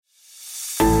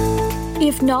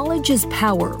If knowledge is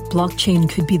power, blockchain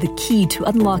could be the key to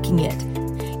unlocking it.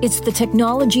 It's the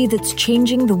technology that's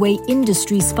changing the way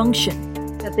industries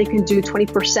function. That they can do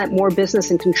 20% more business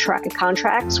and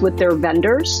contracts with their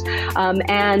vendors.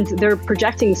 And they're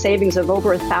projecting savings of over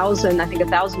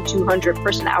 1,200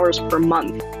 person hours per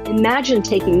month. Imagine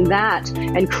taking that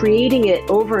and creating it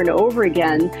over and over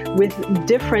again with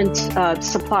different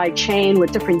supply chain,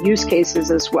 with different use cases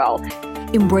as well.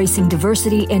 Embracing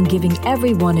diversity and giving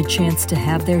everyone a chance to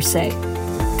have their say.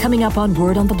 Coming up on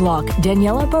Word on the Block,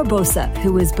 Daniela Barbosa,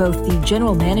 who is both the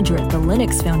general manager at the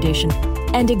Linux Foundation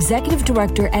and executive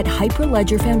director at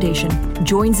Hyperledger Foundation,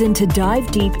 joins in to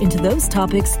dive deep into those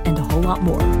topics and a whole lot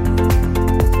more.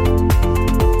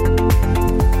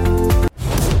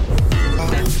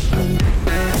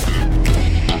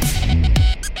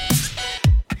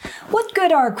 What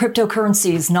good are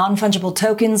cryptocurrencies, non-fungible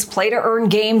tokens, play-to-earn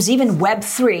games, even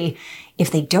Web3,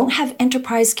 if they don't have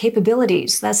enterprise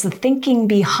capabilities? That's the thinking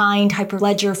behind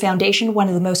Hyperledger Foundation, one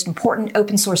of the most important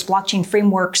open source blockchain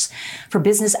frameworks for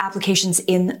business applications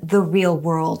in the real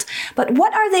world. But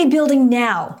what are they building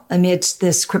now amidst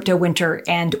this crypto winter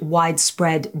and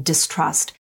widespread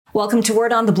distrust? Welcome to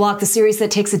Word on the Block, the series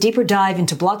that takes a deeper dive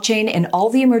into blockchain and all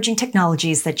the emerging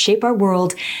technologies that shape our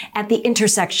world at the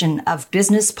intersection of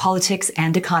business, politics,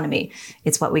 and economy.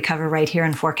 It's what we cover right here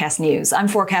in Forecast News. I'm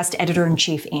Forecast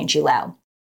Editor-in-Chief Angie Lau.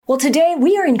 Well, today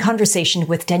we are in conversation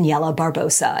with Daniela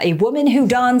Barbosa, a woman who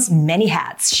dons many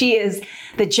hats. She is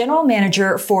the general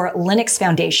manager for Linux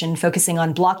Foundation, focusing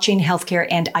on blockchain, healthcare,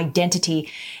 and identity,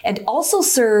 and also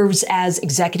serves as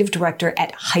executive director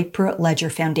at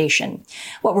Hyperledger Foundation.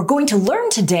 What we're going to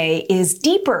learn today is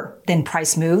deeper than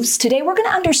price moves. Today we're going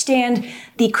to understand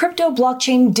the crypto,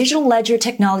 blockchain, digital ledger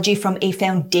technology from a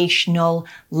foundational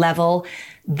level.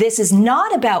 This is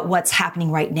not about what's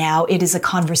happening right now. It is a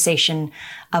conversation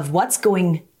of what's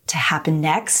going to happen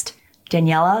next.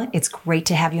 Daniela, it's great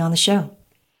to have you on the show.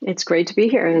 It's great to be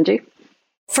here, Angie.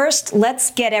 First,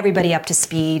 let's get everybody up to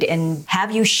speed and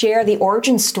have you share the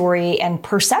origin story and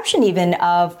perception even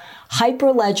of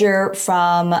Hyperledger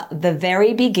from the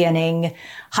very beginning.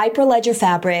 Hyperledger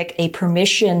Fabric, a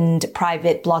permissioned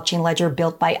private blockchain ledger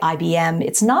built by IBM.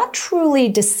 It's not truly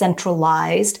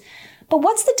decentralized. But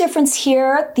what's the difference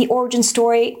here? The origin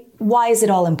story, why is it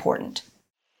all important?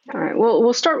 All right. Well,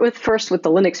 we'll start first with the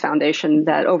Linux Foundation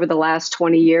that over the last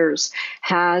 20 years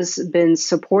has been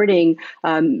supporting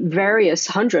various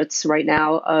hundreds right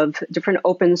now of different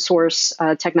open source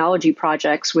technology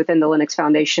projects within the Linux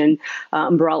Foundation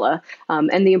umbrella.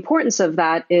 And the importance of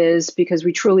that is because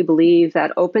we truly believe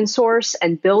that open source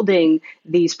and building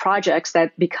these projects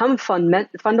that become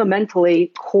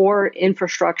fundamentally core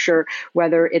infrastructure,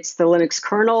 whether it's the Linux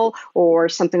kernel or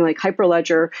something like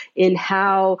Hyperledger, in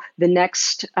how the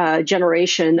next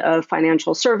generation of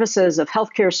financial services, of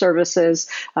healthcare services,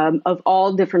 of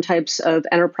all different types of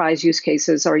enterprise use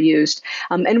cases are used.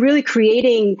 And really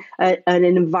creating an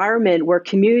environment where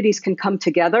communities can come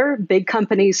together, big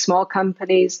companies, small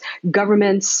companies,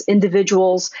 governments,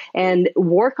 individuals, and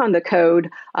work on the code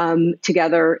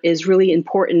together is really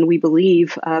important, we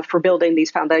believe, for building these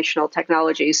foundational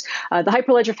technologies. The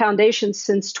Hyperledger Foundation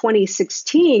since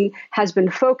 2016 has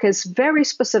been focused very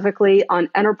specifically on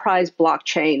enterprise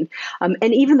blockchain.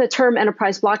 And even the term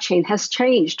enterprise blockchain has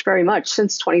changed very much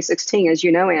since 2016, as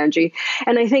you know, Angie.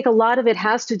 And I think a lot of it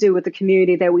has to do with the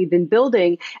community that we've been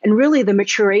building and really the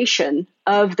maturation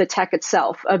of the tech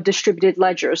itself, of distributed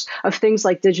ledgers, of things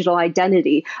like digital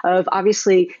identity, of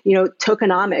obviously,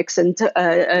 tokenomics and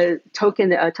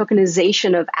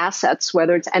tokenization of assets,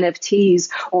 whether it's NFTs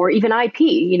or even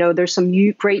IP. There's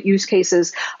some great use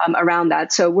cases around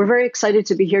that. So we're very excited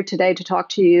to be here today to talk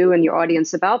to you and your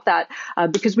audience about that,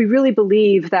 because we really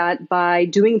believe that by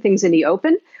doing things in the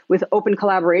open, with open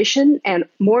collaboration and,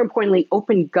 more importantly,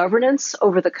 open governance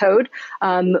over the code,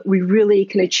 we really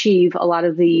can achieve a lot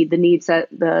of the needs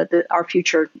that our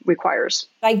future requires.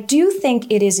 I do think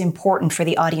it is important for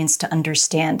the audience to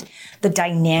understand the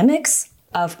dynamics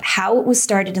of how it was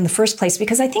started in the first place,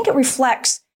 because I think it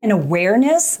reflects an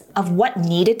awareness of what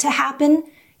needed to happen,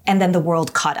 and then the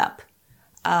world caught up.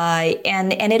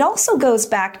 And it also goes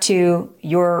back to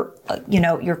your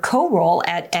co-role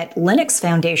at Linux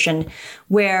Foundation,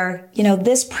 where,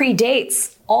 this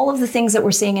predates all of the things that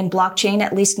we're seeing in blockchain,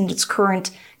 at least in its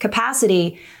current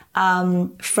capacity,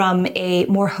 from a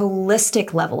more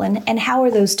holistic level. And how are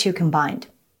those two combined?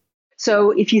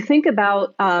 So if you think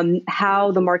about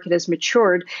how the market has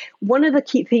matured, one of the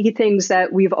key things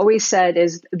that we've always said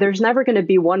is there's never going to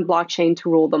be one blockchain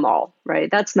to rule them all, right?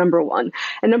 That's number one.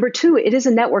 And number two, it is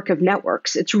a network of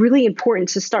networks. It's really important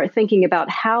to start thinking about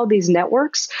how these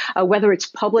networks, whether it's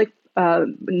public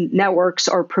networks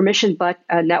or permission but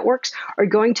networks are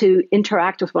going to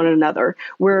interact with one another,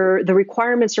 where the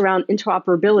requirements around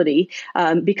interoperability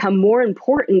become more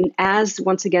important as,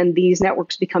 once again, these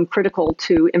networks become critical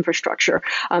to infrastructure.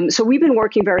 So we've been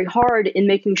working very hard in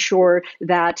making sure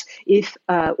that if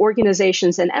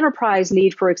organizations and enterprise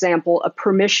need, for example, a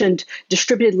permissioned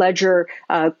distributed ledger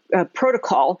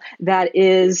protocol that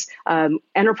is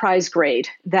enterprise grade,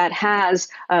 that has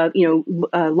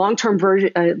long-term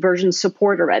version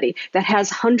support already, that has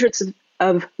hundreds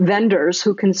of vendors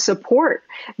who can support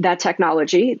that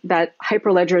technology, that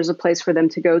Hyperledger is a place for them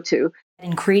to go to.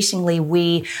 Increasingly,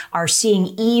 we are seeing,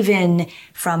 even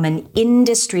from an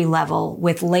industry level,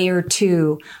 with layer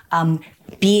 2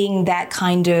 being that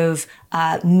kind of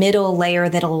middle layer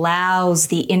that allows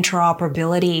the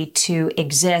interoperability to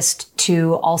exist,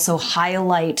 to also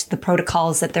highlight the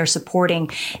protocols that they're supporting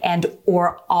and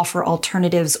or offer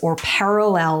alternatives or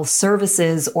parallel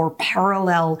services or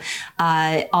parallel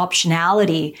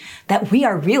optionality, that we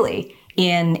are really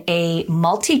in a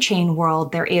multi-chain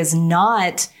world. There is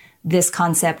not this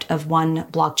concept of one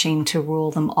blockchain to rule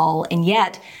them all. And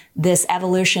yet this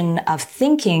evolution of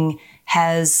thinking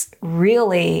has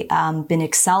really been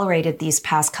accelerated these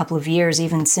past couple of years,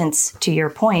 even since, to your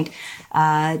point,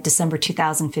 December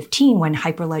 2015, when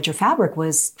Hyperledger Fabric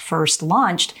was first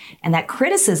launched, and that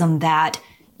criticism that,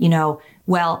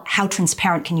 well, how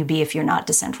transparent can you be if you're not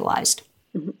decentralized?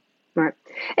 Mm-hmm. Right.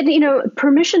 And,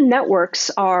 permission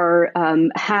networks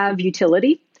have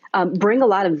utility, bring a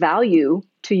lot of value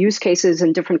to use cases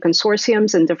in different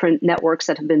consortiums and different networks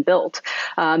that have been built.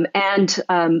 And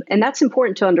that's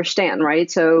important to understand, right?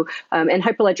 So, and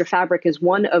Hyperledger Fabric is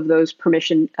one of those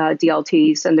permission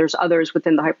DLTs, and there's others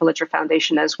within the Hyperledger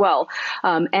Foundation as well.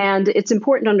 And it's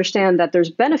important to understand that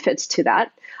there's benefits to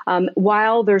that,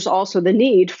 while there's also the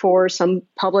need for some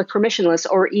public permissionless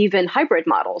or even hybrid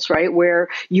models, right? Where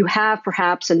you have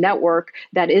perhaps a network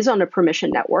that is on a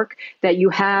permission network, that you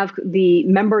have the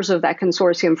members of that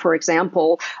consortium, for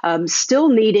example, still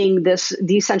needing this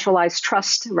decentralized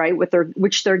trust, right,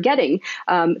 which they're getting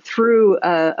through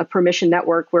a permission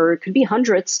network where it could be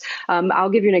hundreds. I'll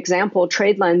give you an example.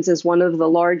 TradeLens is one of the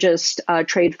largest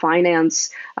trade finance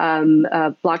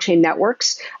blockchain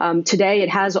networks. Today, it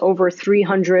has over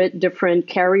 300 different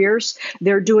carriers.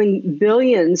 They're doing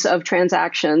billions of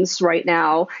transactions right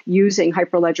now using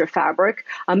Hyperledger Fabric.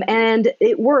 And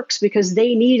it works because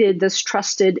they needed this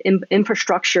trusted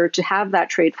infrastructure to have that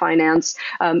trade finance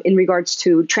in regards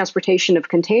to transportation of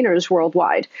containers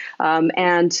worldwide.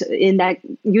 And in that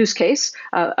use case,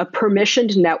 a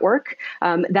permissioned network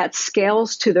that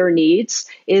scales to their needs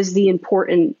is the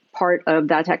important part of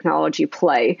that technology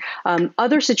play.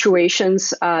 Other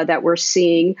situations that we're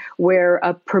seeing where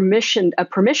a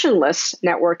permissionless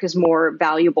network is more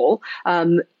valuable,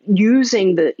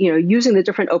 using the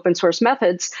different open source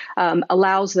methods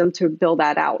allows them to build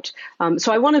that out.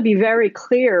 So I want to be very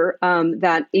clear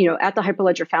that at the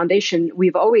Hyperledger Foundation,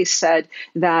 we've always said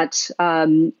that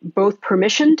both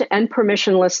permissioned and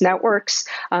permissionless networks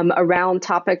around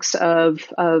topics of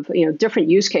different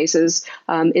use cases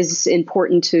is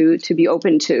important to be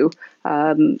open to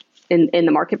in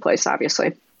the marketplace,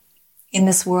 obviously. In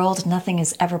this world, nothing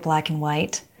is ever black and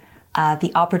white.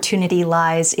 The opportunity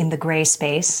lies in the gray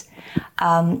space.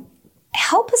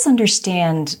 Help us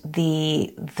understand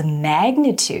the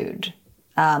magnitude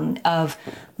of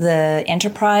the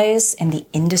enterprise and the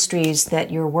industries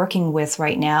that you're working with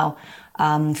right now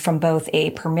from both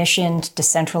a permissioned,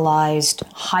 decentralized,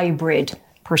 hybrid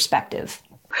perspective.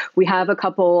 We have a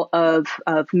couple of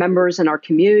members in our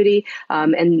community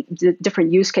and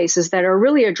different use cases that are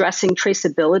really addressing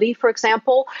traceability, for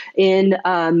example, in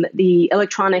the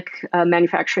electronic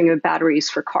manufacturing of batteries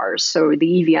for cars, so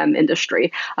the EVM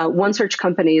industry. One such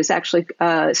company is actually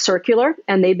Circular,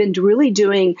 and they've been really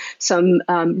doing some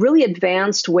really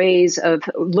advanced ways of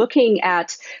looking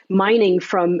at mining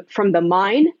from the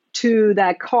mine to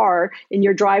that car in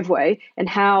your driveway and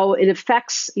how it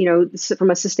affects, from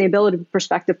a sustainability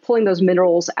perspective, pulling those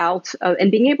minerals out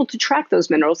and being able to track those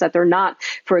minerals, that they're not,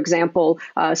 for example,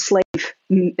 slave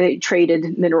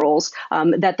traded minerals,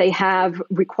 that they have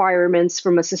requirements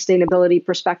from a sustainability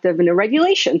perspective and a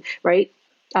regulation, right?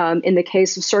 In the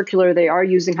case of Circular, they are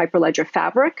using Hyperledger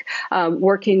Fabric,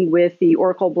 working with the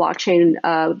Oracle blockchain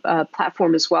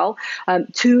platform as well,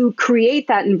 to create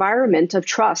that environment of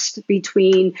trust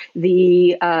between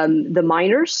the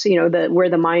miners, where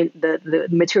the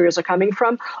materials are coming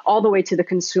from, all the way to the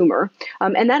consumer.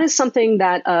 And that is something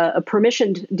that a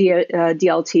permissioned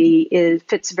DLT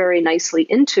fits very nicely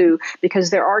into,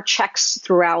 because there are checks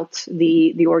throughout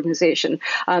the organization.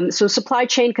 So supply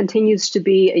chain continues to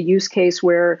be a use case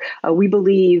where where we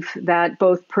believe that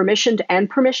both permissioned and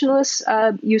permissionless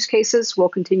use cases will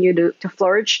continue to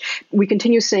flourish. We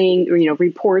continue seeing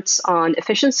reports on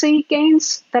efficiency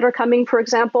gains that are coming, for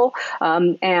example,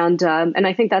 and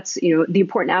I think that's the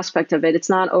important aspect of it. It's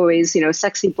not always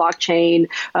sexy blockchain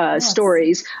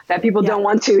stories that people don't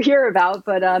want to hear about,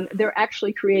 but they're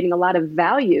actually creating a lot of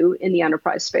value in the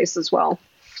enterprise space as well.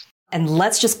 And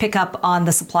let's just pick up on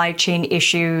the supply chain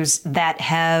issues that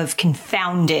have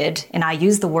confounded, and I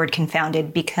use the word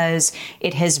confounded because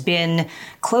it has been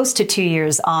close to 2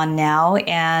 years on now.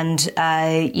 And,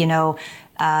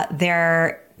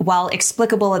 they're, while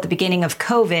explicable at the beginning of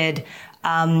COVID,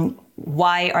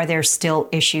 why are there still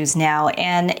issues now?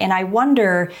 And I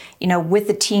wonder, with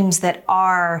the teams that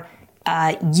are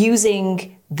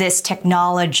using this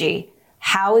technology,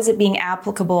 how is it being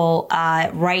applicable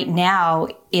right now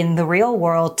in the real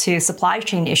world to supply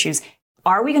chain issues?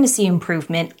 Are we going to see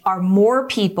improvement? Are more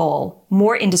people,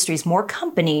 more industries, more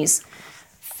companies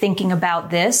thinking about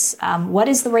this? What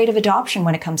is the rate of adoption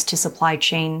when it comes to supply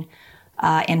chain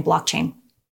and blockchain?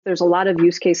 There's a lot of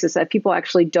use cases that people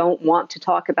actually don't want to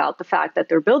talk about the fact that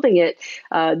they're building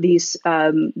these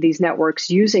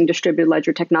networks using distributed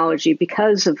ledger technology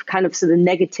because of kind of the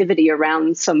negativity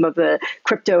around some of the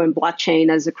crypto and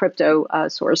blockchain as a crypto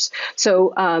source.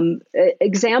 So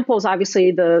examples,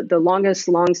 obviously, the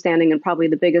longstanding and probably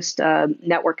the biggest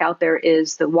network out there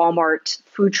is the Walmart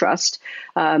Food Trust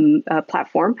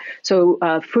platform.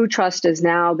 So Food Trust is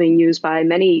now being used by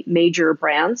many major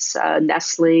brands,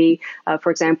 Nestle, for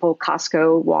example,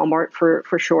 Costco, Walmart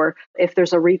for sure, if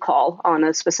there's a recall on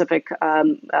a specific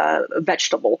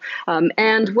vegetable.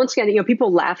 And once again,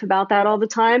 people laugh about that all the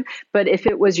time. But if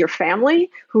it was your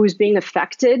family who was being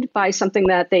affected by something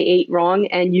that they ate wrong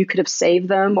and you could have saved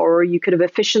them, or you could have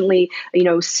efficiently,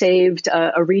 saved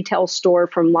a retail store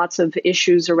from lots of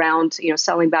issues around,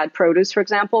 selling bad produce, for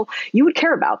example, you would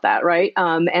care about that, right?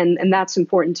 And that's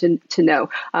important to know.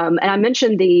 And I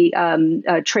mentioned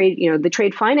the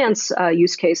trade finance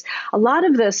use case. A lot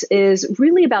of this is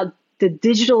really about the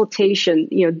digitalization,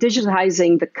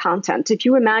 digitizing the content. If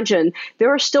you imagine, there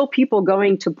are still people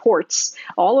going to ports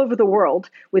all over the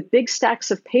world with big stacks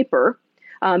of paper,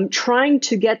 trying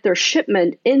to get their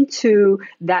shipment into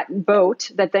that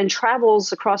boat that then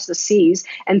travels across the seas,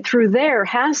 and through there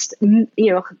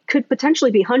could potentially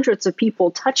be hundreds of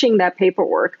people touching that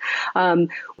paperwork.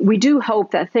 We do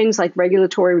hope that things like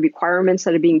regulatory requirements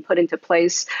that are being put into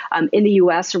place in the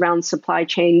U.S. around supply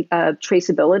chain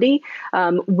traceability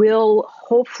will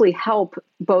hopefully help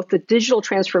both the digital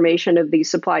transformation of these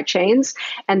supply chains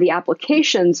and the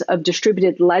applications of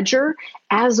distributed ledger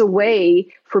as a way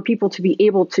for people to be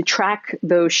able to track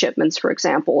those shipments, for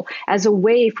example, as a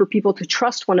way for people to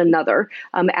trust one another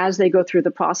as they go through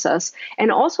the process,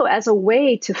 and also as a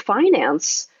way to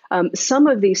finance some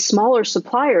of these smaller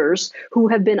suppliers who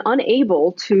have been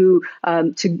unable to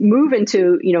move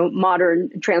into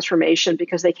modern transformation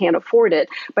because they can't afford it,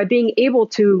 by being able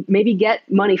to maybe get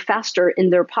money faster in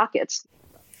their pockets.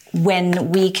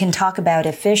 When we can talk about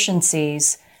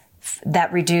efficiencies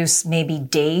that reduce maybe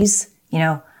days,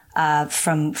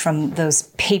 from those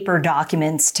paper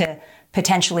documents to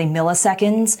potentially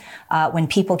milliseconds, when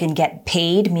people can get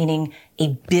paid, meaning a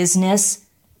business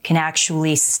can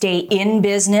actually stay in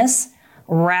business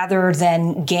rather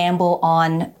than gamble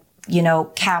on,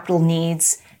 capital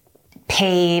needs,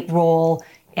 payroll,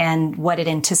 and what it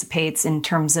anticipates in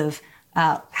terms of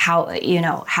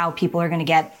how people are going to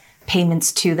get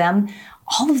payments to them.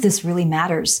 All of this really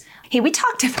matters. Hey, we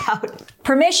talked about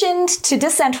permissioned to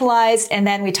decentralized, and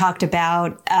then we talked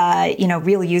about,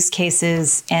 real use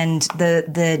cases and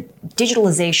the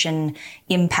digitalization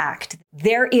impact.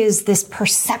 There is this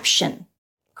perception,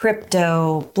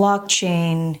 crypto,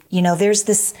 blockchain,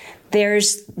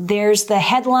 there's the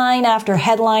headline after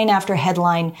headline after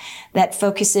headline that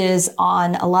focuses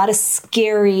on a lot of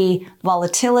scary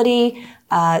volatility,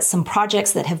 some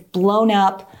projects that have blown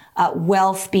up,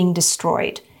 wealth being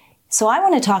destroyed. So I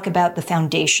want to talk about the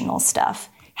foundational stuff.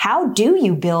 How do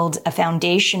you build a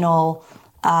foundational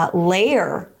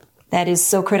layer that is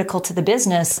so critical to the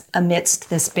business amidst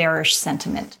this bearish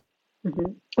sentiment?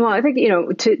 Mm-hmm. Well, I think,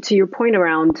 to your point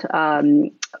around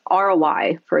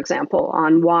ROI, for example,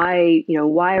 on why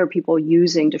are people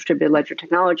using distributed ledger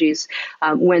technologies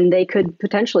when they could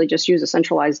potentially just use a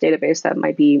centralized database that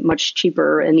might be much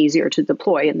cheaper and easier to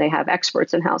deploy, and they have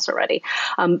experts in-house already.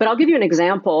 But I'll give you an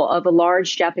example of a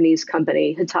large Japanese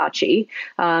company, Hitachi,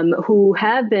 who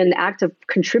have been active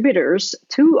contributors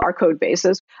to our code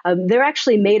bases. They're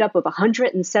actually made up of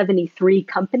 173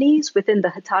 companies within the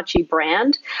Hitachi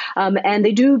brand, and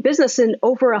they do business in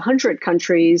over 100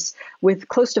 countries with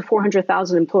close close to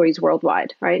 400,000 employees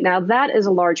worldwide, right? Now, that is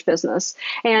a large business.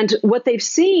 And what they've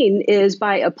seen is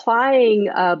by applying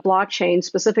blockchain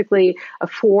specifically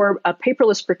for a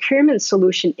paperless procurement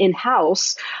solution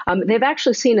in-house, they've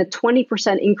actually seen a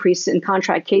 20% increase in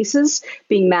contract cases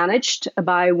being managed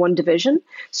by one division.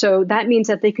 So that means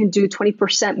that they can do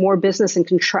 20% more business and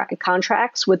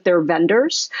contracts with their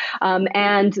vendors.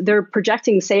 And they're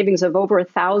projecting savings of over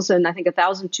 1,000, I think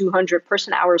 1,200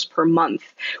 person hours per month,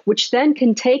 which then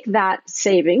can take that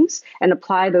savings and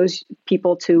apply those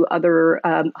people to other,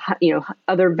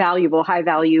 other valuable, high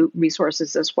value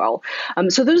resources as well.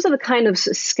 So those are the kind of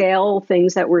scale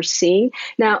things that we're seeing.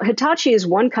 Now, Hitachi is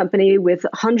one company with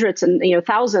hundreds and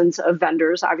thousands of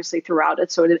vendors, obviously throughout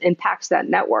it, so it impacts that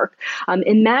network.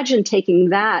 Imagine taking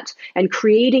that and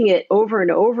creating it over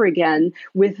and over again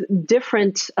with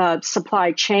different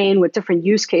supply chain, with different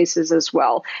use cases as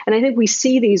well. And I think we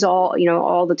see these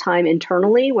all the time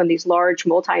internally when these large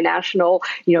multinational,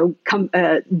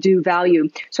 do value.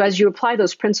 So as you apply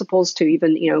those principles to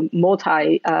even,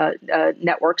 multi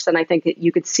networks, then I think that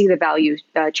you could see the value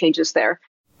changes there.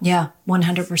 Yeah,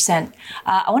 100%.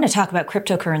 I want to talk about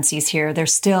cryptocurrencies here. They're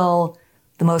still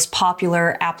the most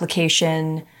popular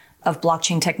application of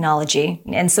blockchain technology.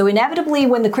 And so inevitably,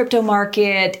 when the crypto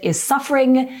market is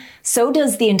suffering, so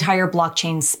does the entire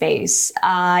blockchain space.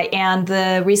 And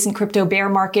the recent crypto bear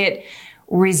market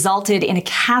resulted in a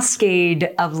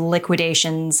cascade of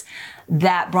liquidations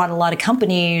that brought a lot of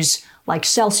companies like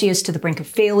Celsius to the brink of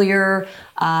failure.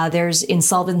 There's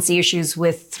insolvency issues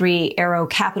with Three Arrow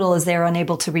Capital as they're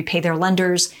unable to repay their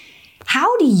lenders.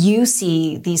 How do you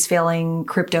see these failing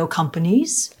crypto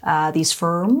companies, these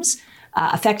firms,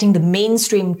 affecting the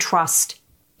mainstream trust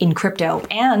in crypto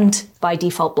and, by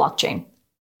default, blockchain?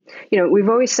 We've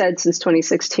always said since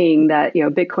 2016 that,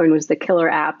 Bitcoin was the killer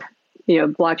app,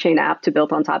 blockchain app to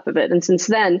build on top of it. And since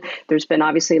then, there's been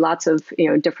obviously lots of,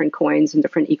 different coins and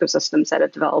different ecosystems that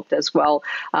have developed as well.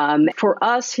 For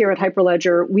us here at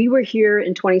Hyperledger, we were here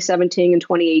in 2017 and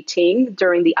 2018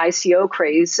 during the ICO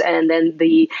craze and then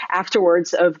the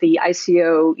afterwards of the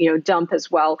ICO, dump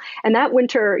as well. And that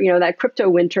winter, that crypto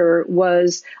winter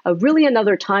was really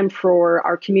another time for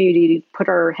our community to put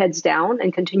our heads down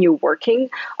and continue working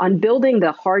on building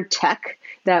the hard tech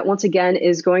that, once again,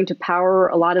 is going to power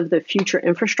a lot of the future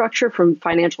infrastructure from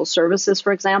financial services,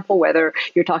 for example, whether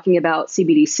you're talking about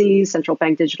CBDCs, central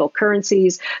bank digital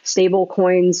currencies, stable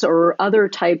coins, or other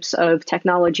types of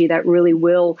technology that really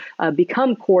will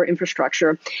become core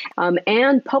infrastructure.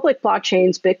 And public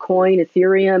blockchains, Bitcoin,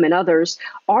 Ethereum, and others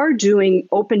are doing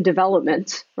open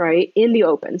development, right, in the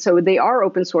open. So they are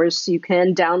open source. You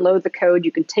can download the code.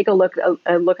 You can take a look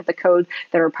at the code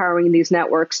that are powering these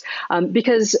networks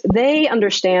because they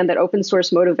understand that open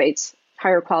source motivates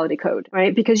higher quality code,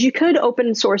 right? Because you could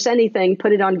open source anything,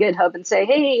 put it on GitHub and say,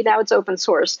 hey, now it's open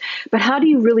source. But how do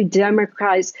you really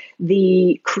democratize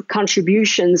the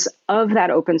contributions of that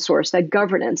open source, that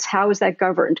governance? How is that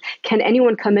governed? Can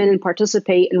anyone come in and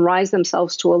participate and rise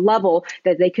themselves to a level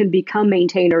that they can become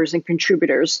maintainers and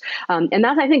contributors? And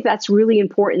I think that's really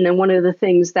important. And one of the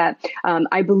things that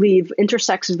I believe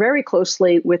intersects very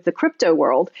closely with the crypto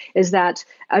world is that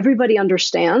everybody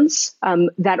understands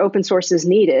that open source is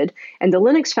needed. And the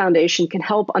Linux Foundation can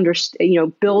help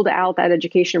build out that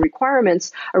education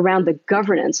requirements around the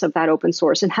governance of that open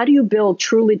source. And how do you build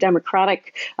truly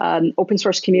democratic open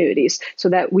source communities so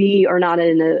that we are not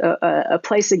in a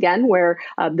place again where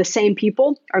the same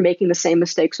people are making the same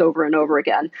mistakes over and over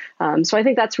again. So I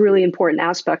think that's a really important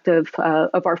aspect of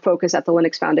our focus at the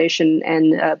Linux Foundation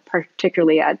and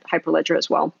particularly at Hyperledger as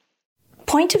well.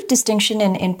 Point of distinction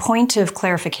and point of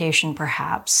clarification,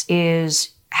 perhaps,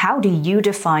 is how do you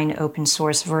define open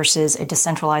source versus a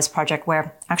decentralized project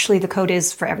where actually the code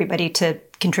is for everybody to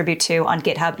contribute to on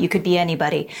GitHub? You could be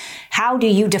anybody. How do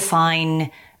you define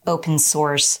open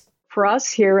source? For us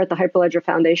here at the Hyperledger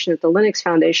Foundation, at the Linux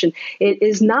Foundation, it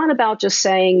is not about just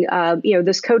saying,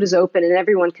 this code is open and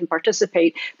everyone can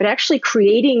participate, but actually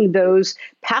creating those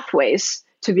pathways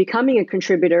to becoming a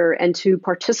contributor and to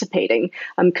participating.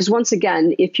 Because once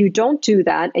again, if you don't do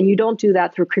that, and you don't do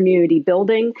that through community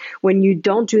building, when you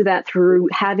don't do that through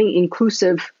having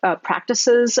inclusive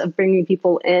practices of bringing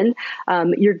people in,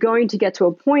 you're going to get to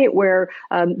a point where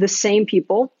the same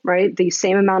people, right, the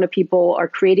same amount of people are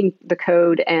creating the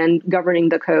code and governing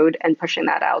the code and pushing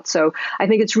that out. So I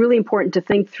think it's really important to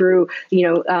think through,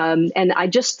 and I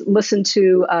just listened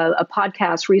to a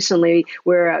podcast recently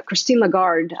where Christine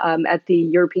Lagarde at the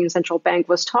European Central Bank,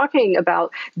 was talking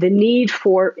about the need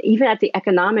for, even at the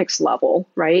economics level,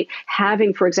 right,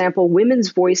 having, for example,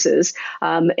 women's voices,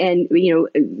 and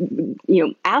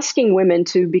asking women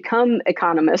to become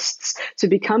economists, to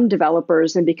become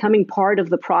developers, and becoming part of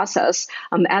the process,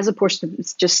 as opposed to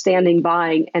just standing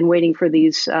by and waiting for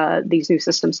these new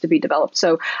systems to be developed.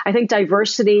 So I think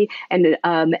diversity and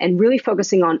really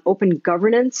focusing on open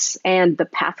governance and the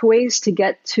pathways to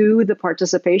get to the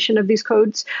participation of these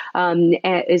codes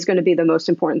is going to be the most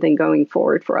important thing going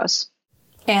forward for us.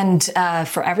 And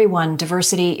for everyone,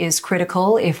 diversity is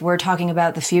critical. If we're talking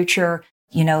about the future,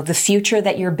 the future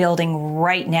that you're building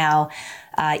right now,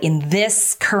 in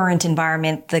this current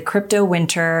environment, the crypto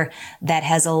winter that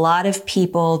has a lot of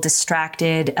people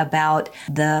distracted about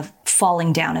the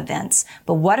falling down events.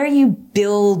 But what are you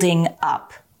building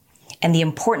up? And the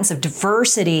importance of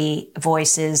diversity,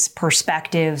 voices,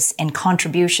 perspectives, and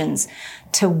contributions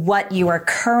to what you are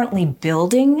currently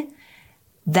building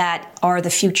that are the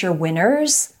future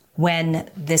winners when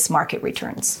this market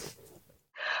returns?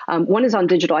 One is on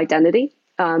digital identity.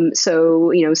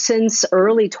 Since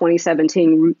early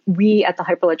 2017, we at the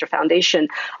Hyperledger Foundation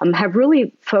have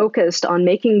really focused on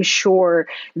making sure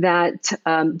that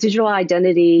digital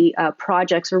identity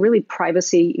projects are really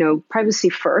privacy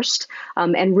first,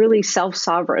 and really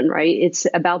self-sovereign, right? It's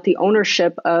about the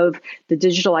ownership of the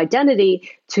digital identity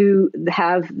to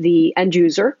have the end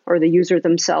user or the user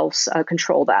themselves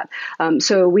control that.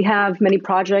 So we have many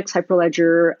projects,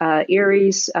 Hyperledger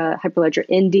Aries, Hyperledger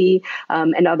Indy,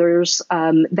 and others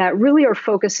that really are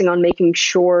focusing on making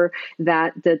sure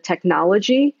that the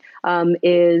technology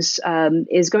is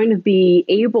going to be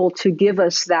able to give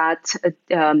us that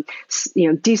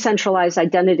decentralized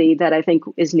identity that I think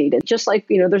is needed. Just like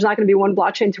there's not going to be one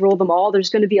blockchain to rule them all. There's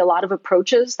going to be a lot of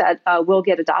approaches that will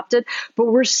get adopted. But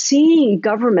we're seeing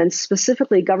governments,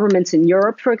 specifically governments in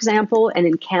Europe, for example, and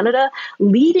in Canada,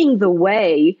 leading the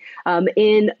way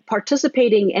in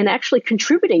participating and actually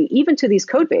contributing even to these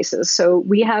code bases. So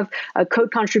we have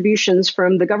code contributions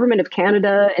from the government of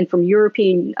Canada and from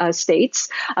European states,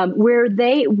 where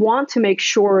they want to make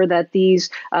sure that these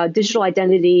digital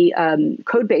identity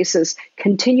code bases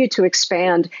continue to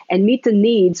expand and meet the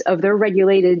needs of their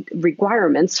regulated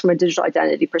requirements from a digital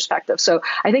identity perspective. So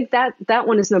I think that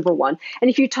one is number one. And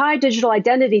if you tie digital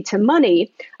identity to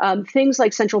money, things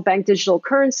like central bank digital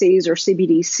currencies or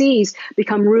CBDCs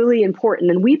become really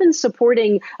important. And we've been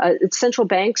supporting central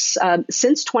banks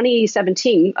since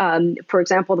 2017. For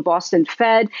example, the Boston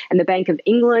Fed and the Bank of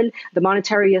England, the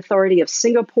Monetary Authority of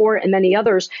Singapore, and many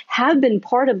others have been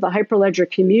part of the Hyperledger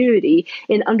community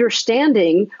in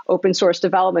understanding open source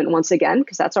development, once again,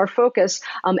 because that's our focus,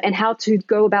 and how to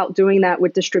go about doing that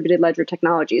with distributed ledger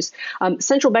technologies.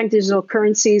 Central bank digital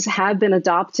currencies have been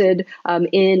adopted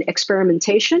in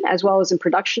experimentation as well as in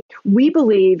production. We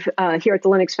believe here at the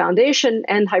Linux Foundation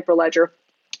and Hyperledger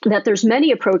that there's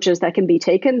many approaches that can be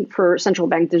taken for central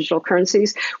bank digital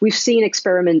currencies. We've seen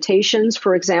experimentations,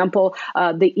 for example,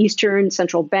 the Eastern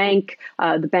Central Bank,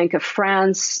 the Bank of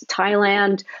France,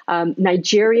 Thailand,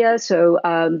 Nigeria. So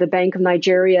the Bank of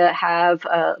Nigeria have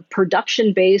a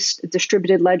production-based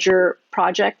distributed ledger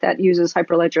project that uses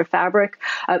Hyperledger Fabric.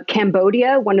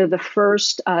 Cambodia, one of the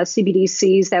first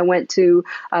CBDCs that went to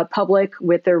public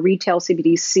with their retail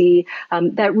CBDC,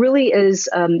 that really is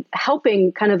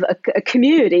helping kind of a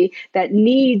community that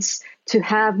needs to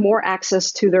have more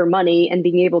access to their money and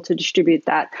being able to distribute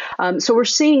that. So we're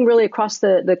seeing really across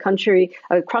the country,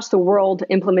 across the world,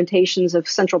 implementations of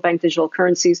central bank digital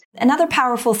currencies. Another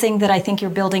powerful thing that I think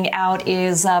you're building out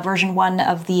is version 1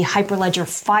 of the Hyperledger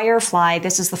Firefly.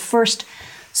 This is the first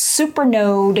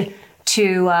supernode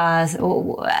to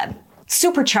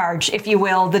supercharge, if you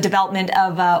will, the development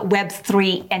of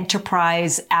Web3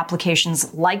 enterprise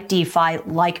applications like DeFi,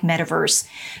 like Metaverse.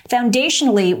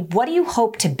 Foundationally, what do you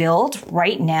hope to build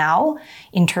right now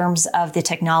in terms of the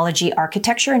technology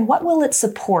architecture, and what will it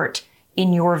support,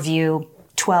 in your view,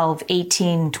 12,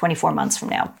 18, 24 months from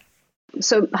now?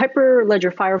 So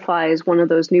Hyperledger Firefly is one of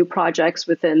those new projects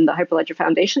within the Hyperledger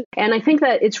Foundation. And I think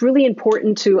that it's really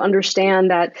important to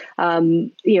understand that,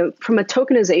 from a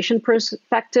tokenization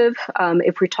perspective,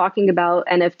 if we're talking about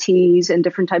NFTs and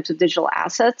different types of digital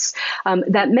assets,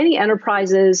 that many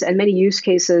enterprises and many use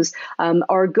cases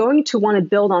are going to want to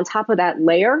build on top of that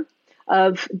layer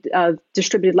of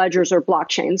distributed ledgers or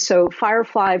blockchains. So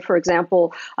Firefly, for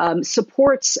example,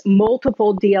 supports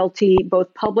multiple DLT,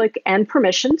 both public and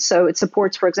permission. So it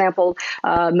supports, for example,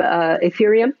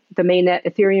 Ethereum the mainnet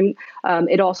Ethereum.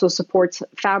 It also supports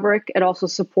Fabric. It also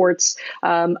supports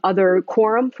other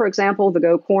Quorum, for example, the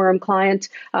Go Quorum client.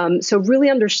 So really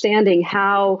understanding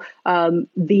how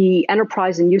the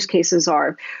enterprise and use cases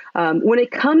are. When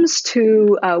it comes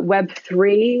to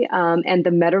Web3 and the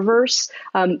metaverse,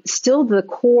 still the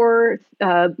core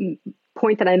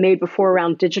point that I made before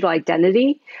around digital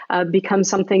identity becomes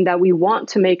something that we want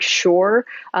to make sure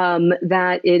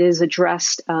that it is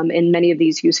addressed in many of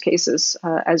these use cases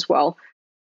as well.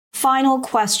 Final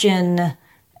question.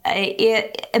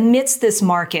 Amidst this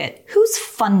market, who's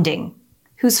funding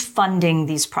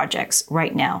these projects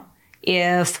right now?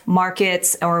 If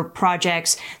markets or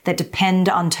projects that depend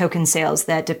on token sales,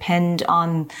 that depend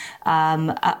on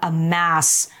a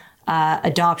mass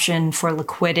adoption for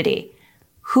liquidity,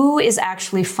 who is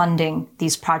actually funding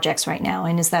these projects right now?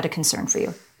 And is that a concern for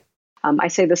you? I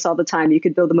say this all the time. You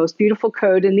could build the most beautiful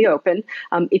code in the open.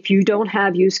 If you don't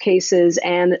have use cases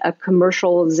and a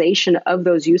commercialization of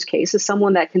those use cases,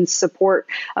 someone that can support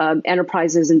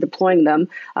enterprises in deploying them,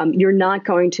 you're not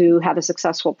going to have a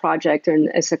successful project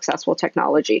and a successful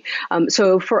technology.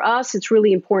 So for us, it's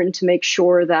really important to make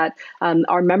sure that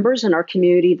our members in our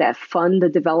community that fund the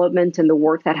development and the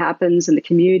work that happens and the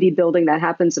community building that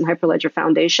happens in Hyperledger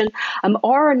Foundation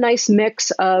are a nice mix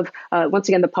of, once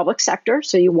again, the public sector.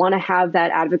 So you want to have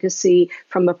that advocacy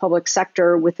from the public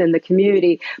sector within the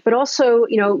community, but also,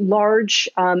 large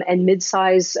and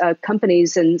mid-size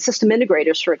companies and system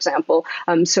integrators, for example.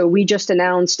 So we just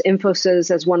announced Infosys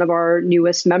as one of our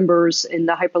newest members in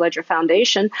the Hyperledger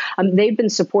Foundation. They've been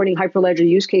supporting Hyperledger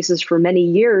use cases for many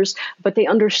years, but they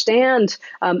understand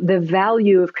the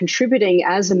value of contributing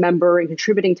as a member and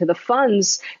contributing to the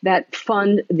funds that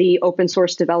fund the open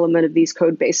source development of these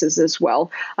code bases as well.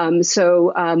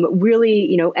 So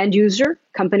really, end user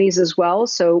companies as well.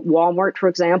 So Walmart, for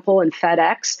example, and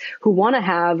FedEx, who want to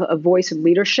have a voice of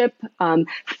leadership,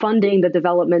 funding the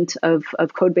development of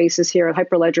code bases here at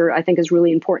Hyperledger, I think is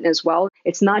really important as well.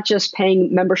 It's not just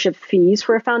paying membership fees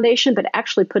for a foundation, but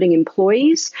actually putting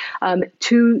employees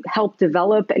to help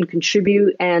develop and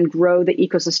contribute and grow the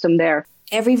ecosystem there.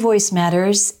 Every voice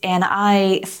matters, and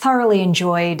I thoroughly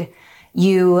enjoyed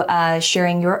you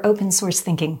sharing your open source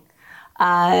thinking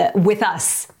with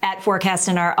us at Forecast,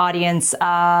 and our audience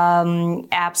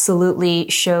absolutely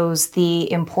shows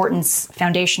the importance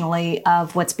foundationally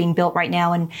of what's being built right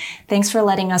now. And thanks for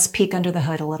letting us peek under the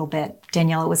hood a little bit.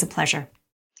 Danielle, it was a pleasure.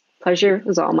 Pleasure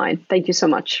is all mine. Thank you so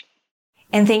much.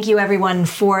 And thank you, everyone,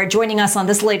 for joining us on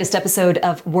this latest episode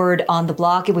of Word on the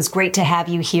Block. It was great to have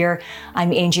you here.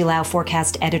 I'm Angie Lau,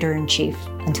 Forecast Editor-in-Chief.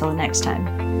 Until next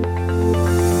time.